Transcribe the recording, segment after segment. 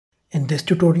In this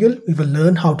tutorial, we will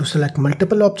learn how to select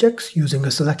multiple objects using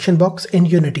a selection box in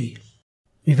Unity.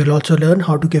 We will also learn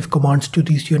how to give commands to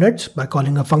these units by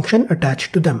calling a function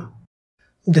attached to them.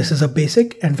 This is a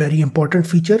basic and very important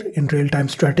feature in real-time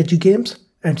strategy games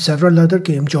and several other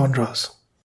game genres.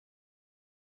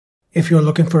 If you are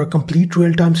looking for a complete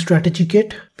real-time strategy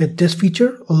kit with this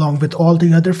feature along with all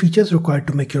the other features required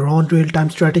to make your own real-time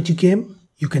strategy game,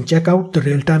 you can check out the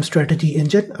real-time strategy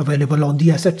engine available on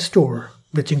the asset store,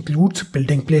 which includes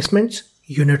building placements,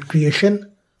 unit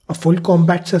creation, a full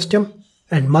combat system,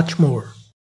 and much more.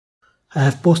 I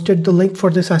have posted the link for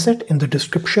this asset in the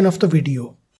description of the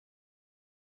video.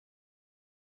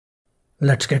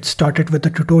 Let's get started with the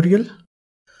tutorial.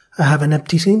 I have an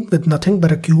empty scene with nothing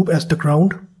but a cube as the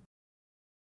ground.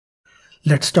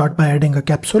 Let's start by adding a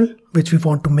capsule, which we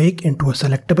want to make into a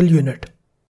selectable unit.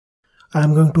 I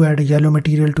am going to add a yellow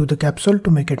material to the capsule to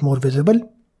make it more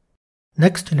visible.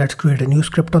 Next, let's create a new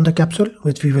script on the capsule,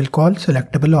 which we will call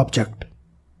selectable object.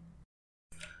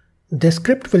 This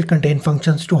script will contain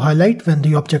functions to highlight when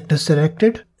the object is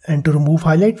selected and to remove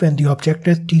highlight when the object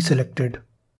is deselected.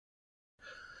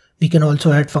 We can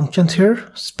also add functions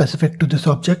here specific to this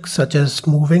object, such as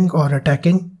moving or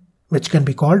attacking, which can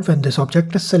be called when this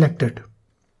object is selected.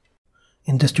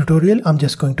 In this tutorial, I'm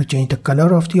just going to change the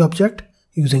color of the object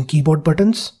using keyboard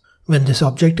buttons when this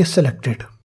object is selected.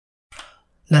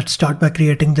 Let's start by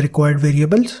creating the required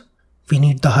variables. We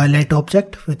need the highlight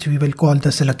object, which we will call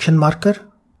the selection marker.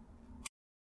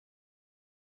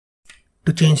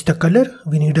 To change the color,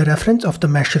 we need a reference of the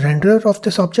mesh renderer of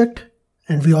this object,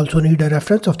 and we also need a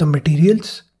reference of the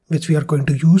materials which we are going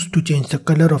to use to change the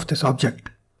color of this object.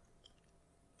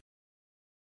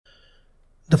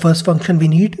 The first function we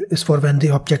need is for when the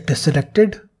object is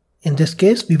selected. In this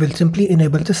case, we will simply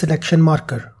enable the selection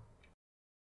marker.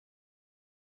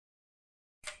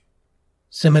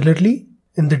 Similarly,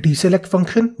 in the deselect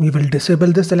function, we will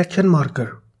disable the selection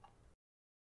marker.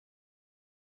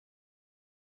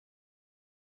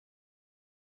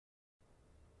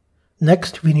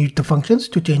 Next, we need the functions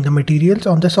to change the materials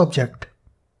on this object.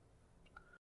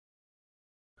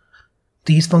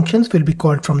 These functions will be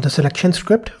called from the selection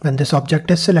script when this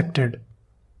object is selected.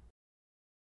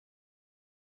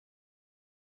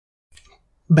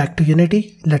 Back to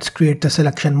Unity, let's create the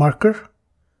selection marker.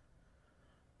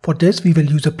 For this, we will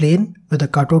use a plane with a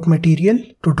cutout material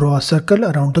to draw a circle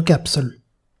around the capsule.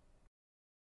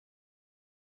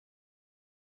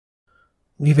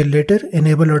 We will later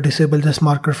enable or disable this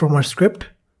marker from our script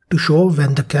to show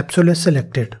when the capsule is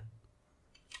selected.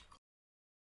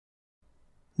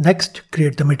 Next,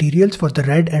 create the materials for the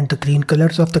red and the green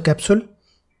colors of the capsule.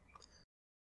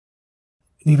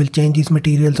 We will change these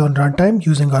materials on runtime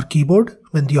using our keyboard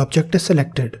when the object is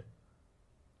selected.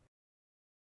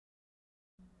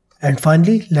 And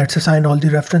finally, let's assign all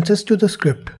the references to the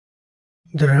script.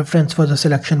 The reference for the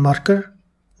selection marker,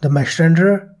 the mesh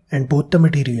renderer, and both the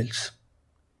materials.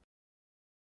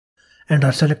 And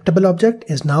our selectable object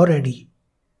is now ready.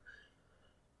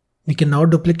 We can now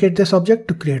duplicate this object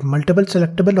to create multiple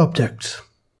selectable objects.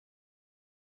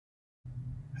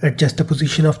 Adjust the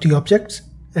position of the objects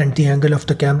and the angle of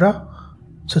the camera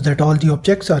so that all the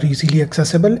objects are easily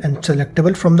accessible and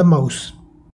selectable from the mouse.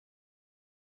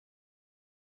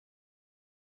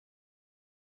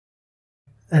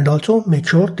 And also make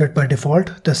sure that by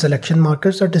default the selection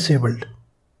markers are disabled.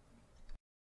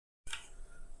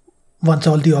 Once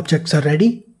all the objects are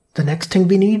ready, the next thing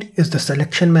we need is the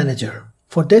selection manager.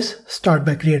 For this, start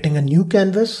by creating a new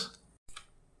canvas,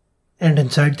 and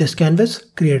inside this canvas,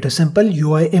 create a simple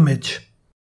UI image.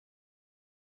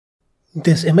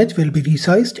 This image will be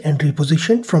resized and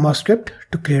repositioned from our script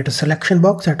to create a selection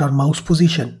box at our mouse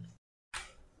position.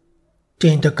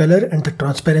 Change the color and the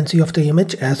transparency of the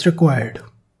image as required.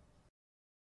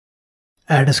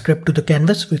 Add a script to the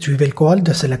canvas which we will call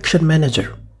the selection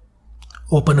manager.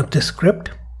 Open up this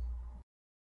script.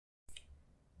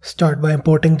 Start by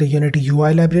importing the Unity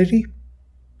UI library.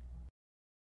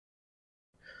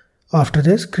 After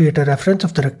this, create a reference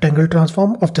of the rectangle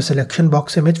transform of the selection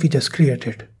box image we just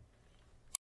created.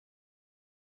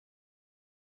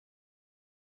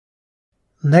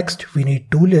 Next, we need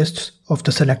two lists of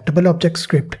the selectable object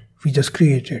script we just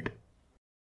created.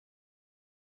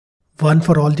 One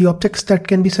for all the objects that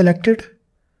can be selected,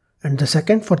 and the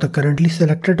second for the currently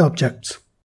selected objects.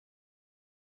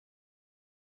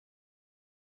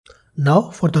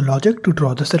 Now for the logic to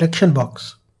draw the selection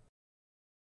box.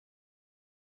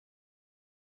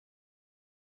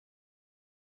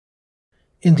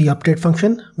 In the update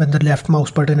function, when the left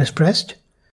mouse button is pressed,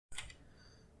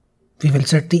 we will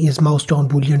set the isMouseDown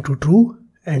boolean to true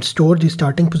and store the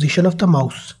starting position of the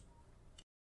mouse.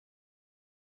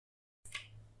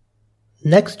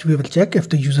 Next, we will check if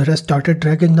the user has started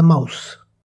dragging the mouse.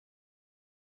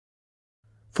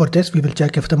 For this, we will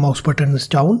check if the mouse button is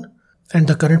down and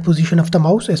the current position of the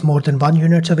mouse is more than 1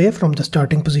 unit away from the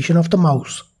starting position of the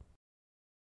mouse.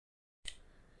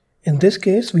 In this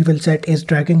case, we will set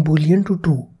isDragging boolean to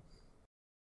true.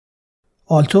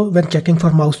 Also, when checking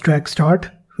for mouse drag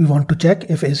start, we want to check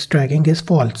if isDragging is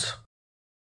false.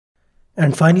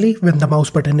 And finally, when the mouse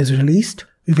button is released,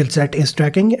 we will set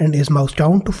isDragging and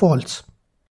isMouseDown to false.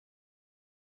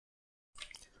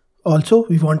 Also,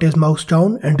 we want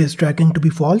isMouseDown and isDragging to be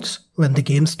false when the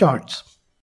game starts.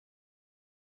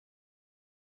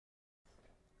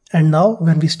 And now,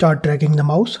 when we start dragging the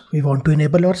mouse, we want to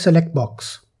enable our select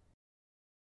box.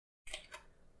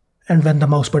 And when the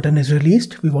mouse button is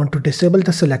released, we want to disable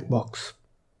the select box.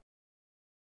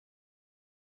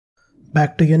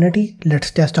 Back to Unity,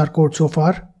 let's test our code so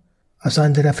far.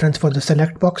 Assign the reference for the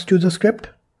select box to the script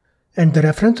and the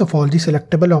reference of all the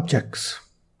selectable objects.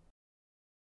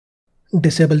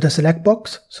 Disable the select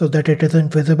box so that it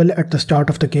isn't visible at the start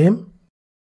of the game.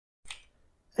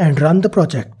 And run the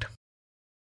project.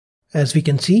 As we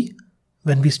can see,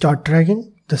 when we start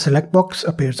dragging, the select box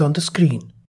appears on the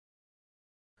screen.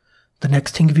 The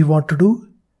next thing we want to do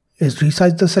is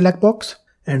resize the select box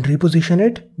and reposition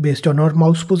it based on our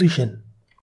mouse position.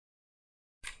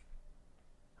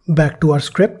 Back to our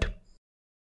script.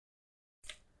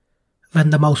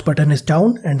 When the mouse button is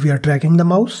down and we are dragging the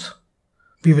mouse,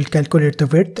 we will calculate the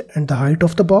width and the height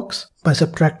of the box by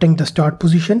subtracting the start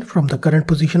position from the current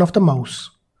position of the mouse.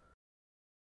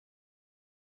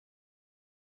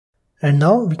 And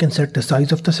now we can set the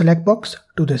size of the select box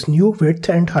to this new width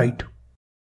and height.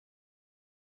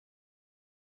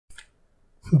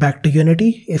 Back to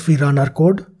Unity, if we run our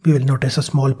code, we will notice a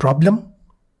small problem.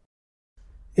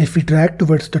 If we drag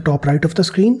towards the top right of the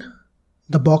screen,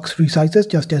 the box resizes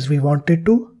just as we want it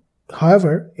to.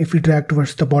 However, if we drag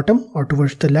towards the bottom or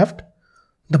towards the left,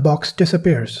 the box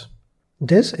disappears.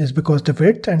 This is because the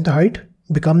width and the height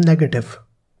become negative.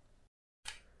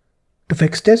 To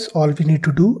fix this, all we need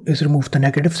to do is remove the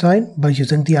negative sign by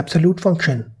using the absolute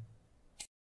function.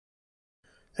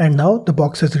 And now the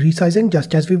box is resizing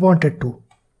just as we want it to.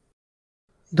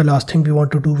 The last thing we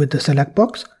want to do with the select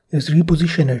box is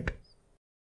reposition it.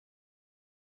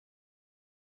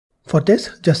 For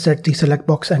this, just set the select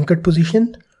box anchored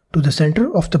position to the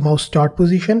center of the mouse start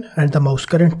position and the mouse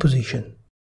current position.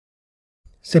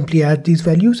 Simply add these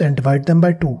values and divide them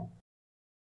by 2.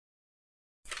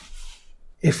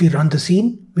 If we run the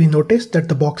scene, we notice that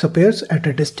the box appears at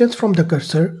a distance from the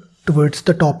cursor towards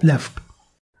the top left.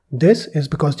 This is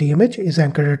because the image is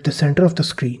anchored at the center of the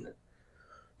screen.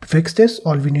 To fix this,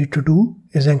 all we need to do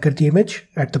is anchor the image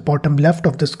at the bottom left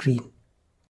of the screen.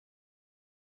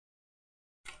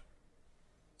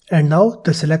 And now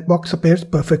the select box appears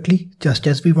perfectly just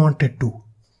as we want it to.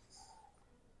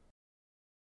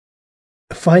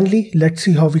 Finally, let's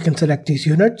see how we can select these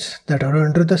units that are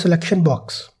under the selection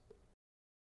box.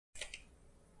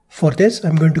 For this,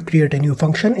 I'm going to create a new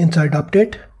function inside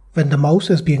update when the mouse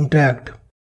is being dragged.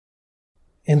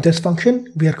 In this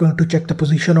function, we are going to check the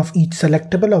position of each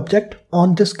selectable object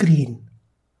on the screen.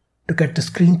 To get the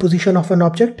screen position of an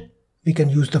object, we can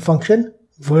use the function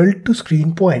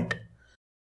world_to_screen_point.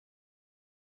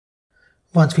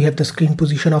 Once we have the screen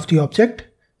position of the object,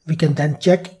 we can then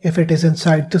check if it is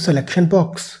inside the selection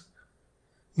box.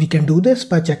 We can do this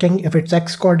by checking if its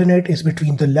x coordinate is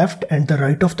between the left and the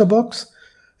right of the box,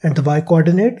 and the y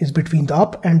coordinate is between the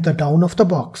up and the down of the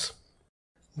box.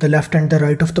 The left and the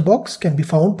right of the box can be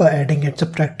found by adding and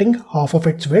subtracting half of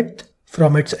its width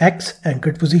from its x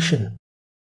anchored position.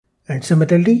 And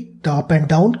similarly, the up and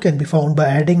down can be found by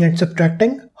adding and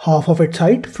subtracting half of its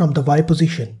height from the y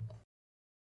position.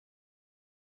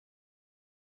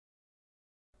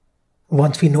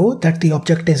 Once we know that the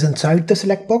object is inside the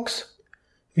select box,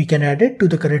 we can add it to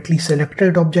the currently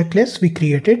selected object list we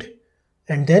created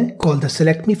and then call the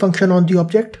selectMe function on the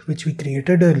object which we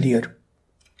created earlier.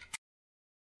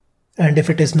 And if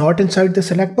it is not inside the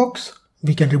select box,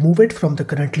 we can remove it from the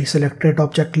currently selected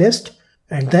object list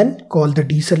and then call the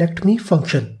deselectMe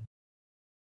function.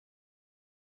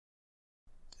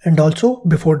 And also,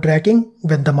 before dragging,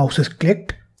 when the mouse is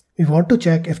clicked, we want to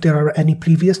check if there are any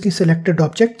previously selected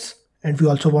objects, and we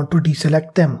also want to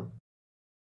deselect them.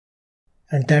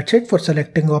 And that's it for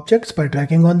selecting objects by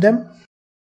dragging on them.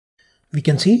 We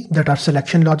can see that our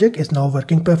selection logic is now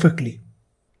working perfectly.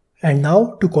 And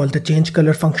now to call the change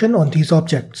color function on these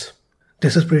objects.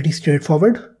 This is pretty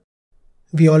straightforward.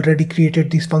 We already created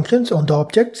these functions on the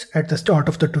objects at the start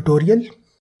of the tutorial.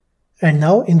 And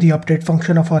now in the update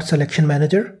function of our selection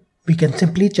manager, we can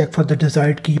simply check for the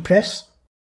desired key press.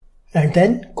 and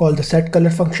then call the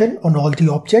setColor function on all the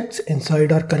objects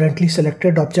inside our currently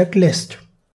selected object list.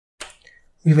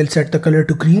 We will set the color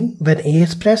to green when A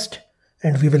is pressed,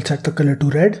 and we will set the color to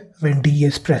red when D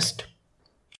is pressed.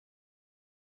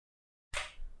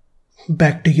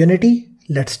 Back to Unity,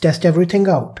 let's test everything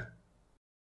out.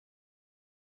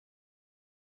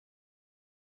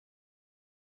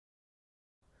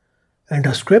 And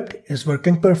our script is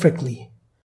working perfectly.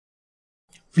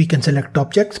 We can select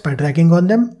objects by dragging on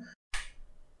them,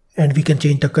 and we can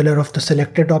change the color of the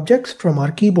selected objects from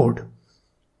our keyboard.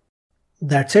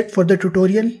 That's it for the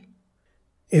tutorial.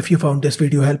 If you found this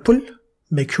video helpful,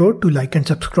 make sure to like and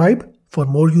subscribe for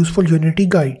more useful Unity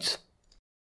guides.